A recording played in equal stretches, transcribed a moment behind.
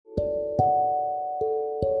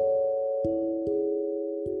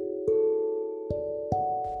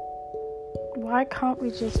Why can't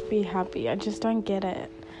we just be happy? I just don't get it.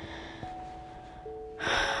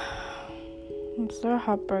 I'm so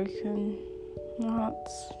heartbroken. My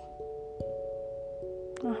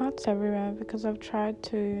heart's everywhere because I've tried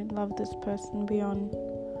to love this person beyond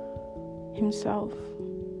himself,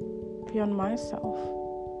 beyond myself.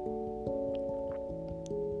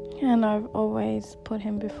 And I've always put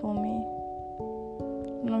him before me.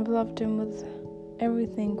 And I've loved him with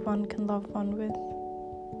everything one can love one with.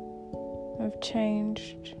 I've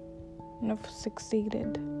changed and I've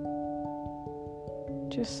succeeded.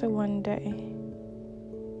 Just so one day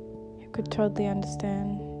he could totally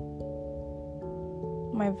understand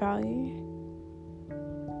my value.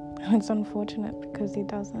 And it's unfortunate because he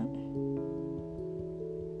doesn't.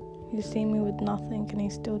 He's seen me with nothing and he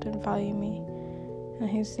still didn't value me. And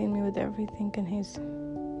he's seen me with everything and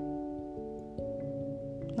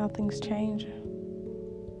nothing's changed.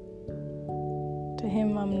 To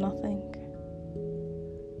him, I'm nothing.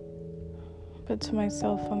 But to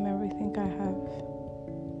myself, I'm everything I have.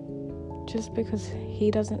 Just because he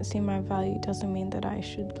doesn't see my value doesn't mean that I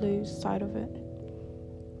should lose sight of it.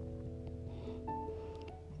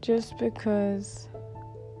 Just because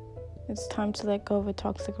it's time to let go of a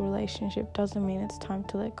toxic relationship doesn't mean it's time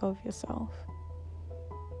to let go of yourself.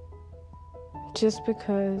 Just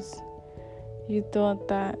because you thought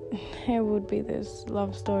that it would be this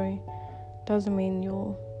love story doesn't mean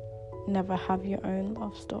you'll never have your own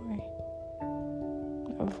love story.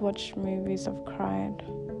 I've watched movies, I've cried,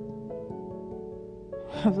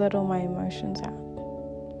 I've let all my emotions out.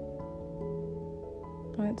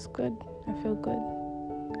 And it's good, I feel good.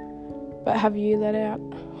 But have you let out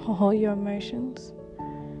all your emotions?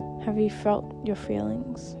 Have you felt your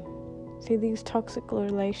feelings? See, these toxic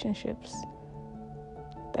relationships,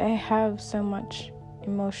 they have so much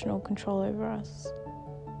emotional control over us.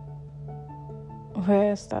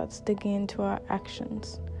 Where it starts digging into our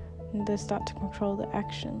actions, and they start to control the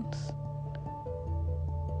actions.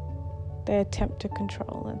 They attempt to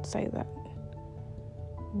control, let's say that.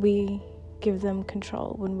 We give them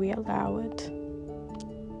control when we allow it.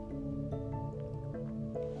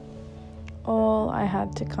 All I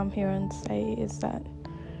had to come here and say is that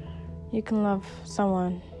you can love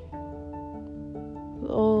someone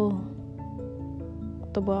with all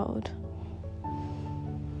the world,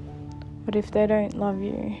 but if they don't love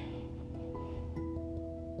you,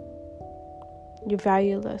 you're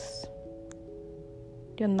valueless.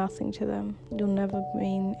 You're nothing to them. You'll never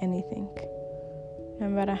mean anything, no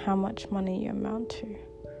matter how much money you amount to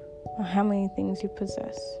or how many things you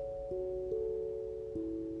possess.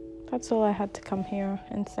 That's all I had to come here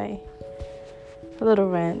and say. A little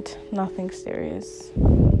rant, nothing serious.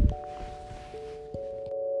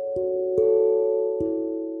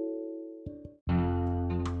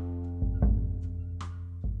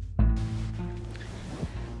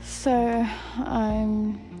 So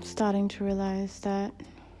I'm starting to realize that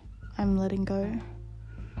I'm letting go.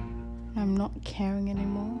 I'm not caring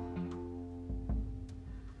anymore.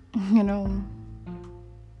 You know,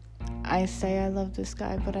 I say I love this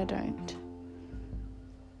guy, but I don't.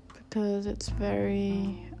 Because it's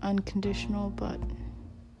very unconditional, but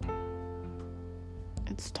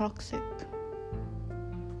it's toxic.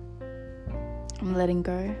 I'm letting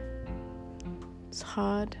go. It's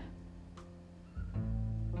hard.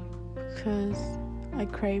 Because I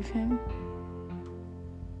crave him.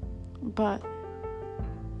 But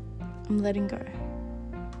I'm letting go.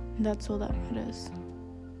 And that's all that matters.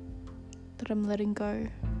 That I'm letting go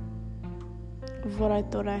of what I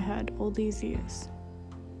thought I had all these years.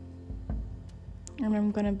 And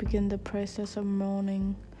I'm going to begin the process of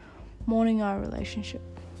mourning our relationship.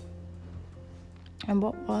 And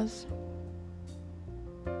what was.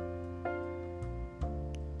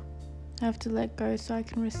 I have to let go so I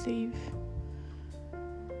can receive.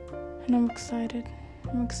 And I'm excited.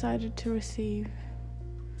 I'm excited to receive.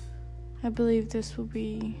 I believe this will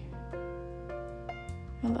be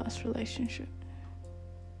my last relationship.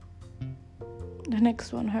 The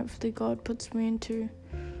next one, hopefully God puts me into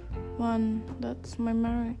one that's my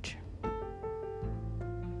marriage.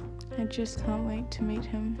 I just can't wait to meet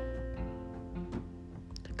him.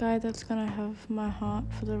 The guy that's gonna have my heart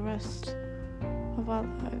for the rest of our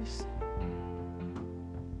lives.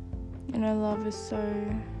 You know, love is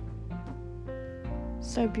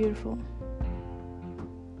so beautiful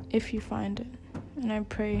if you find it. And I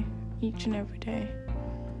pray each and every day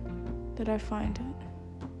that I find it.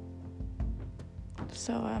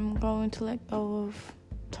 So I'm going to let go of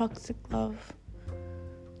toxic love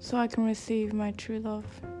so I can receive my true love.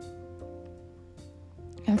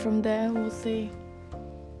 And from there we'll see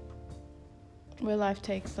where life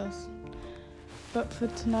takes us. But for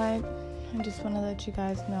tonight, I just want to let you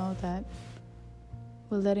guys know that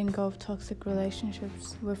we're letting go of toxic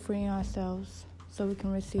relationships. We're freeing ourselves so we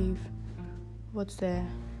can receive what's there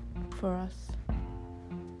for us.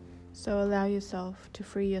 So allow yourself to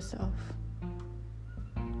free yourself.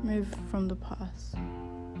 Move from the past.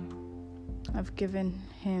 I've given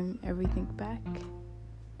him everything back.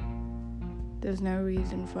 There's no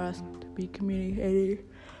reason for us to be communicating.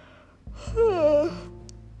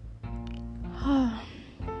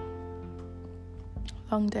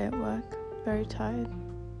 Long day at work. Very tired.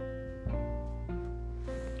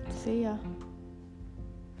 See ya.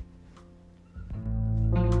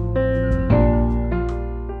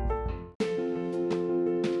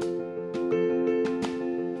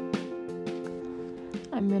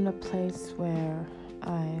 I'm in a place where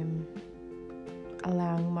I'm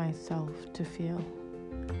allowing myself to feel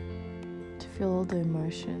all the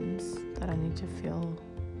emotions that I need to feel,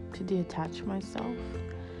 to detach myself,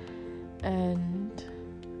 and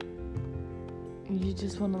you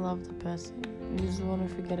just want to love the person. You just want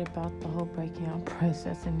to forget about the whole breaking up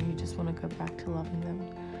process, and you just want to go back to loving them.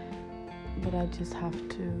 But I just have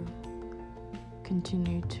to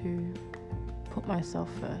continue to put myself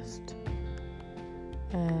first,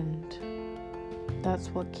 and that's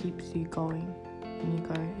what keeps you going. And you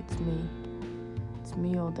go, it's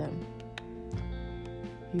me or them.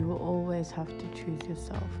 You will always have to choose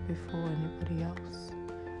yourself before anybody else.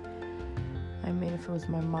 I mean, if it was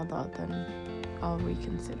my mother, then I'll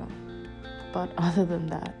reconsider. But other than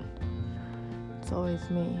that, it's always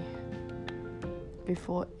me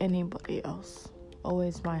before anybody else.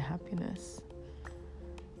 Always my happiness.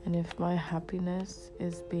 And if my happiness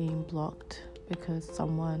is being blocked because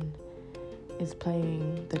someone is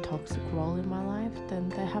playing the toxic role in my life, then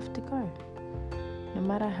they have to go. No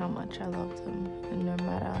matter how much I love them, and no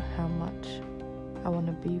matter how much I want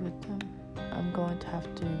to be with them, I'm going to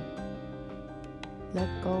have to let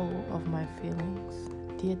go of my feelings,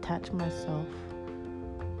 detach myself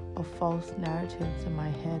of false narratives in my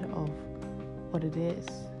head of what it is,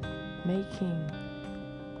 making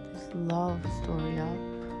this love story up.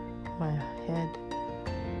 My head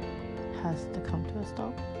has to come to a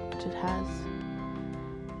stop, which it has.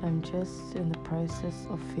 I'm just in the process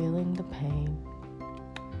of feeling the pain.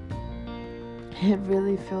 It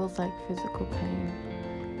really feels like physical pain.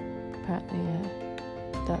 Apparently,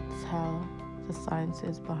 that's how the science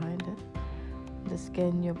is behind it. The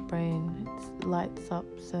skin, your brain, it lights up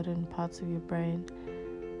certain parts of your brain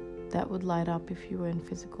that would light up if you were in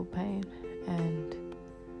physical pain. And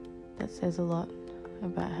that says a lot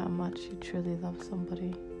about how much you truly love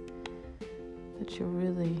somebody, that you're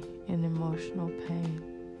really in emotional pain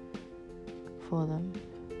for them.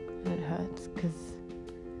 And it hurts because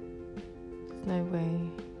there's no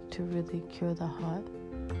way to really cure the heart.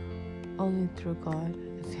 Only through God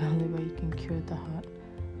is the only way you can cure the heart.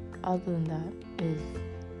 Other than that is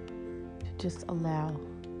to just allow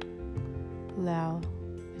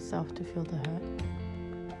yourself to feel the hurt.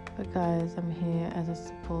 But guys, I'm here as a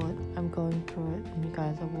support. I'm going through it and you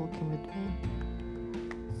guys are walking with me.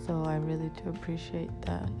 So I really do appreciate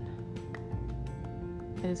that.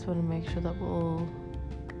 I just want to make sure that we're all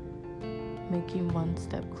making one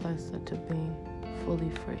step closer to being fully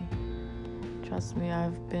free. Trust me,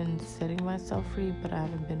 I've been setting myself free, but I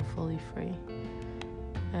haven't been fully free.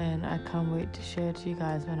 And I can't wait to share to you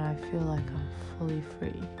guys when I feel like I'm fully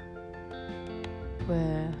free.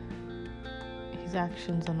 Where his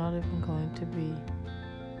actions are not even going to be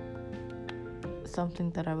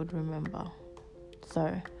something that I would remember.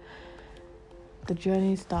 So, the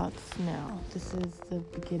journey starts now. This is the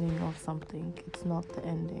beginning of something. It's not the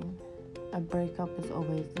ending. A breakup is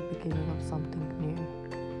always the beginning of something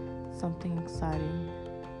new, something exciting,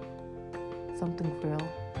 something real.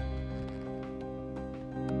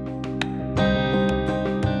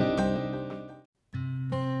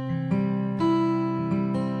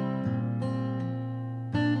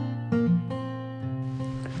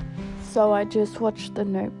 So I just watched The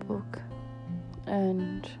Notebook,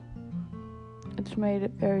 and it's made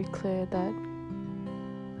it very clear that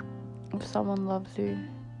if someone loves you,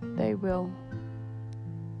 they will.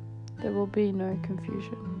 There will be no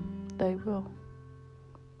confusion. They will.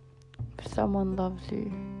 If someone loves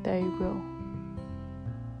you, they will.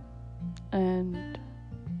 And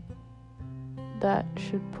that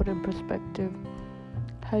should put in perspective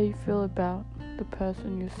how you feel about the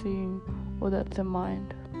person you're seeing or that's in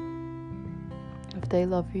mind. If they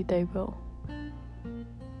love you, they will.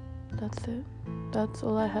 That's it. That's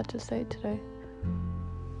all I had to say today.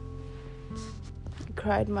 I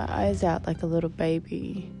cried my eyes out like a little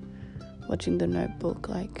baby watching The Notebook,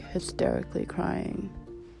 like hysterically crying.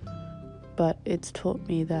 But it's taught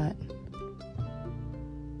me that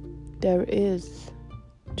There is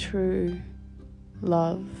true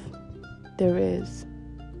love. There is.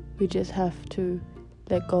 We just have to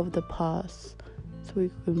let go of the past so we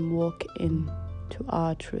can walk into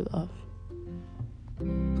our true love.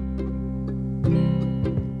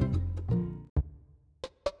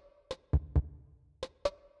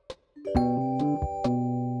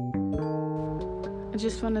 I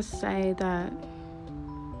just want to say that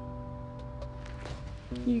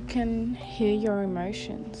you can hear your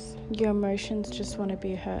emotions. Your emotions just want to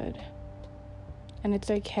be heard. And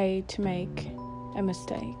it's okay to make a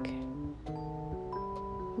mistake.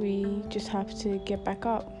 We just have to get back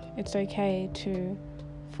up. It's okay to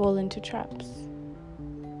fall into traps.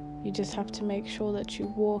 You just have to make sure that you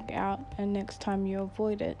walk out and next time you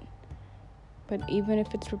avoid it. But even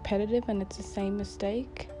if it's repetitive and it's the same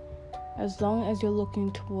mistake, as long as you're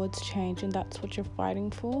looking towards change and that's what you're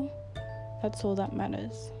fighting for, that's all that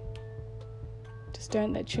matters. Just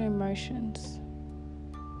don't let your emotions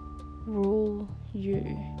rule you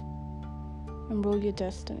and rule your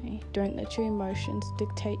destiny. Don't let your emotions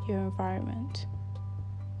dictate your environment.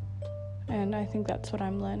 And I think that's what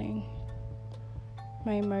I'm learning.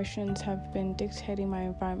 My emotions have been dictating my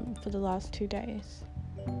environment for the last 2 days.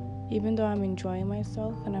 Even though I'm enjoying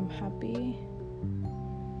myself and I'm happy,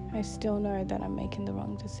 I still know that I'm making the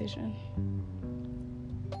wrong decision.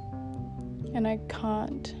 And I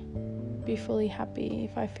can't be fully happy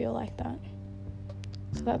if I feel like that.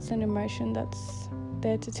 So that's an emotion that's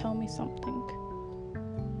there to tell me something.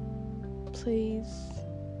 Please,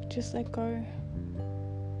 just let go.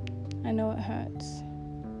 I know it hurts.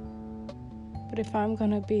 But if I'm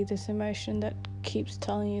gonna be this emotion that keeps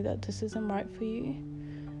telling you that this isn't right for you,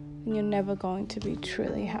 then you're never going to be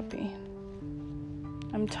truly happy.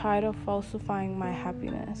 I'm tired of falsifying my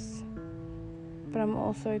happiness. But I'm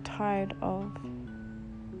also tired of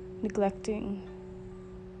neglecting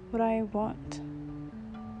what I want.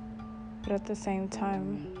 But at the same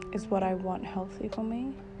time, is what I want healthy for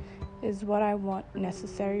me? Is what I want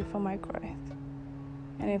necessary for my growth?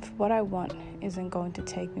 And if what I want isn't going to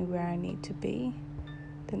take me where I need to be,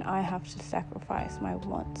 then I have to sacrifice my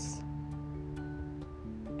wants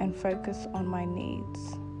and focus on my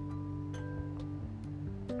needs.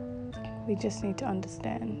 We just need to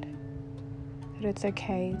understand that it's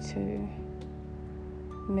okay to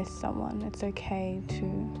miss someone. It's okay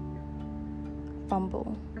to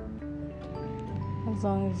fumble. As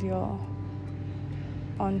long as you're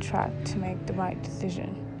on track to make the right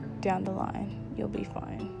decision down the line, you'll be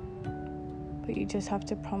fine. But you just have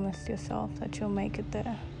to promise yourself that you'll make it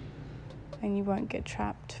there and you won't get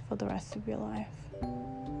trapped for the rest of your life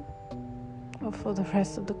or for the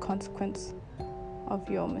rest of the consequence of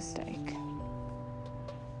your mistake.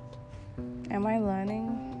 Am I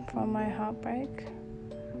learning from my heartbreak,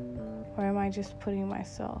 or am I just putting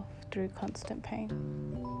myself through constant pain?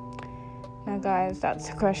 Now guys, that's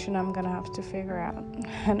a question I'm gonna have to figure out,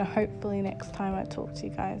 and hopefully next time I talk to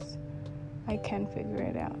you guys I can figure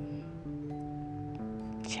it out.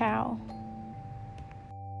 Ciao.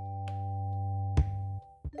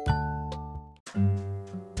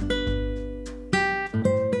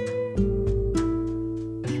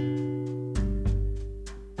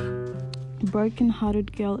 Broken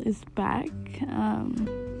Hearted Girl is back.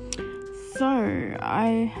 So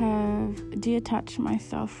I have detached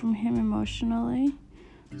myself from him emotionally.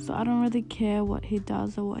 So I don't really care what he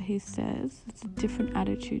does or what he says. It's a different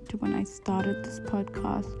attitude to when I started this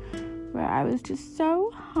podcast, where I was just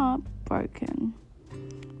so heartbroken.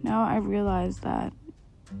 Now I realize that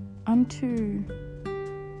I'm too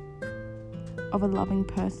of a loving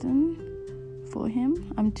person for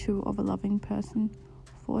him. I'm too of a loving person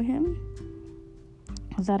for him.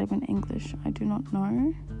 Is that even English? I do not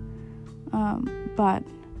know. But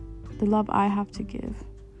the love I have to give,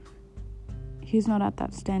 he's not at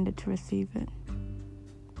that standard to receive it.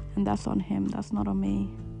 And that's on him, that's not on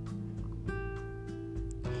me.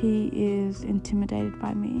 He is intimidated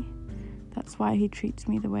by me. That's why he treats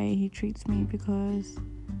me the way he treats me, because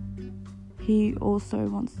he also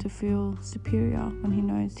wants to feel superior when he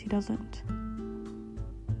knows he doesn't.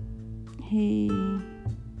 He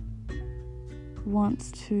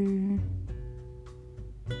wants to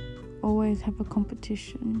always have a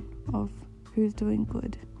competition of who's doing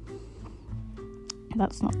good.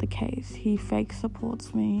 That's not the case. He fake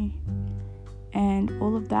supports me, and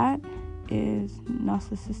all of that is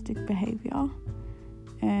narcissistic behavior,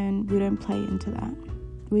 and we don't play into that.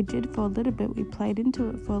 We did for a little bit, we played into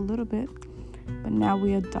it for a little bit, but now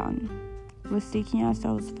we are done. We're seeking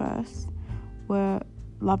ourselves first, we're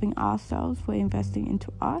loving ourselves, we're investing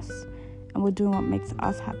into us, and we're doing what makes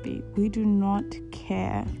us happy. We do not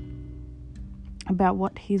care about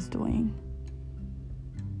what he's doing.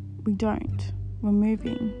 We don't. We're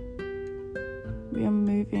moving. We are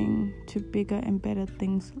moving to bigger and better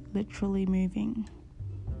things, literally moving.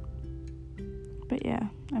 But yeah,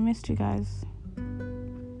 I missed you guys.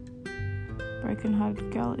 Broken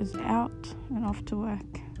Hearted Girl is out and off to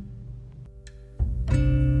work.